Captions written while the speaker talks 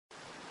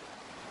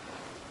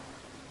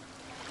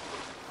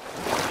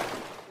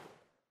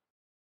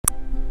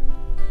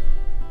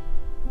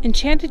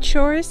Enchanted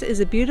Shores is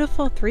a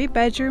beautiful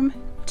 3-bedroom,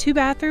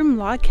 2-bathroom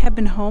log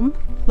cabin home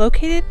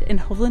located in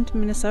Hovland,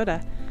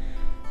 Minnesota.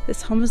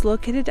 This home is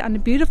located on a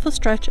beautiful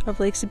stretch of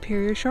Lake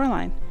Superior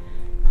shoreline,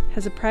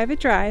 has a private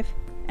drive,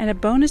 and a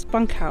bonus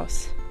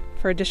bunkhouse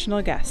for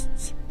additional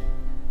guests.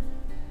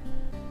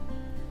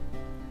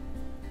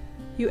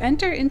 You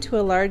enter into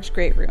a large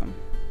great room,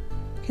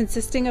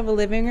 consisting of a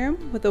living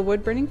room with a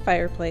wood-burning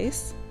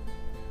fireplace,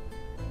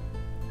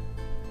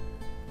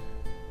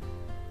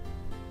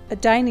 a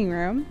dining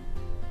room,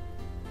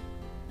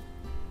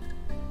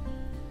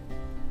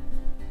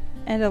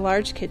 and a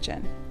large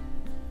kitchen.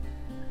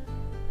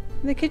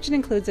 The kitchen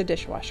includes a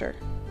dishwasher.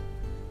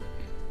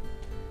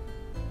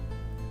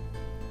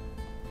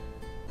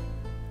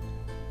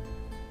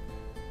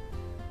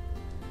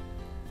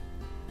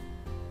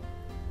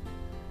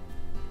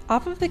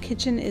 Off of the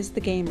kitchen is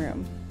the game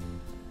room,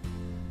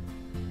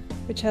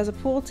 which has a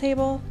pool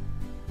table,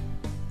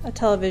 a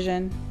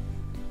television,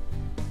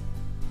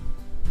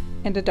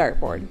 and a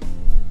dartboard.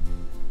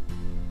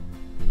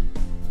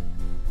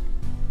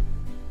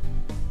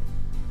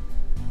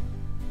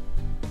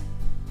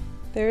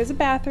 There is a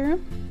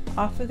bathroom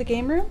off of the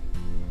game room,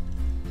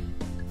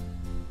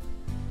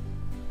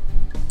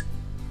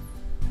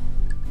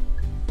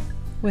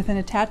 with an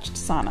attached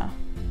sauna.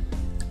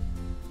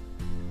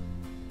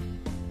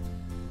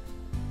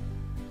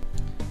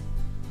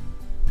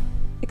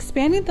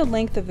 Expanding the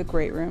length of the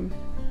great room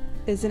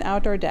is an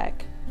outdoor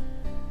deck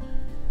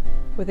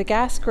with a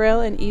gas grill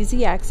and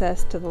easy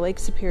access to the Lake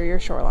Superior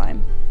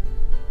shoreline.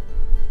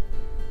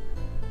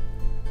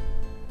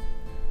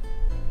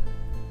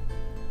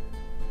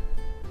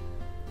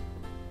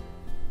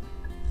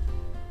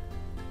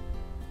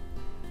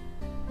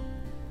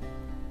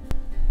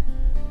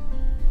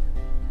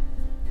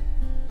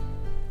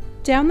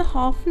 Down the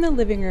hall from the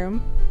living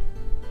room,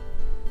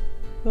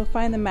 you'll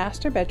find the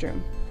master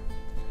bedroom.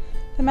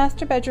 The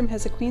master bedroom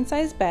has a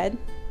queen-size bed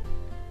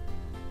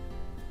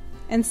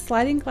and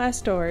sliding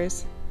glass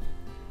doors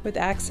with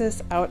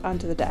access out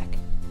onto the deck.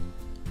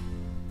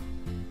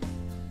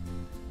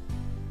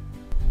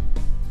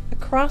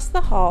 Across the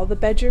hall, the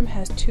bedroom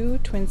has 2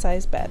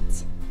 twin-size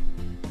beds.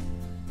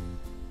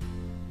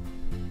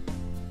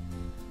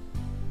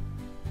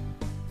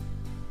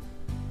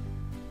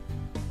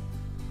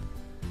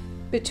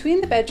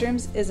 Between the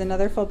bedrooms is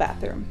another full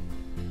bathroom.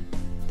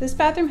 This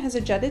bathroom has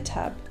a jetted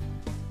tub,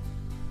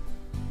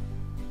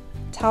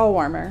 towel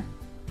warmer,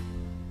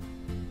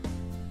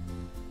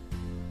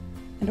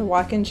 and a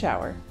walk-in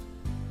shower.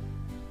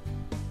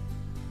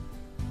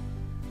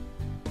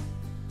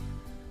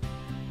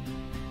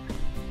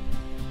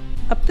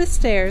 Up the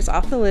stairs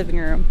off the living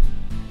room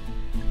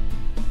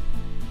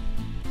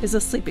is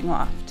a sleeping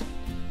loft.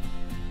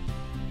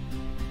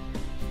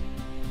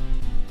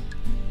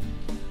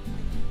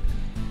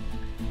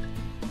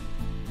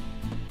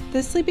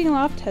 This sleeping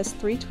loft has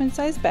 3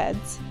 twin-size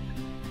beds,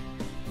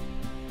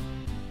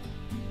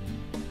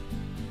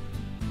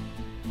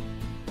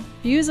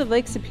 views of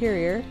Lake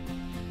Superior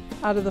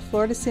out of the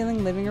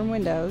floor-to-ceiling living room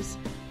windows,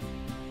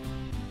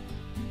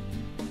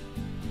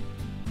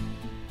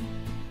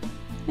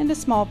 and a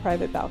small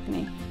private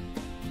balcony.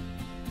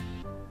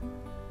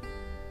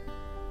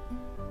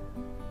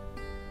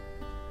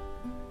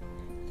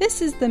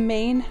 This is the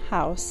main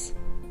house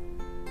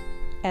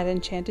at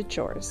Enchanted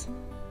Shores.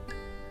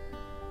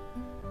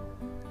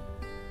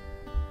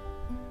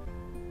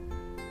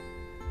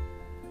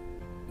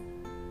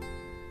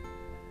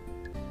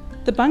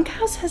 The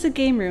bunkhouse has a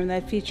game room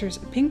that features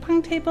a ping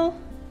pong table,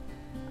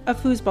 a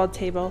foosball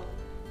table,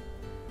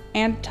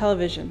 and a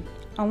television,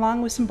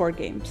 along with some board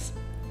games.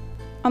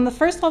 On the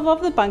first level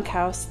of the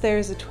bunkhouse, there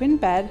is a twin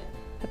bed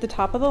at the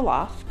top of the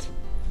loft,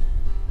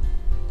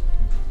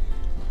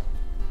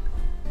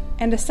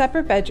 and a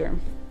separate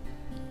bedroom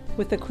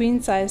with a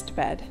queen-sized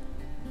bed.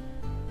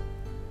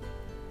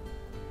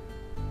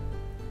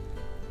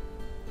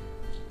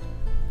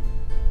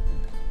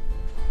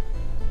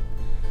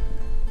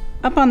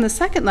 Up on the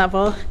second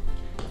level,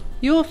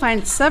 you will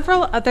find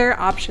several other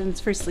options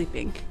for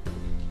sleeping,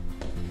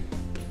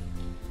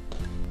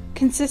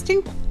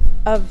 consisting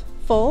of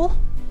full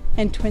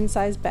and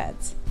twin-size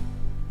beds.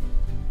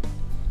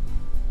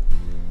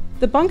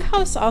 The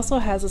bunkhouse also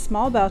has a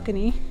small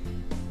balcony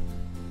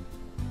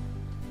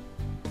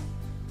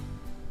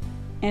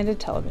and a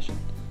television.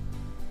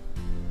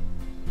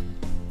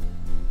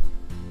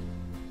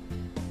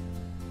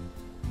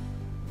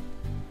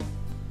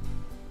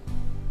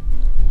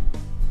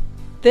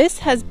 This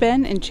has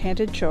been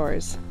Enchanted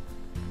Shores.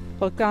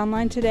 Book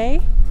online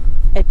today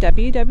at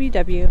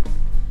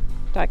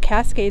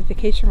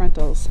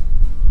www.cascadevacationrentals.com.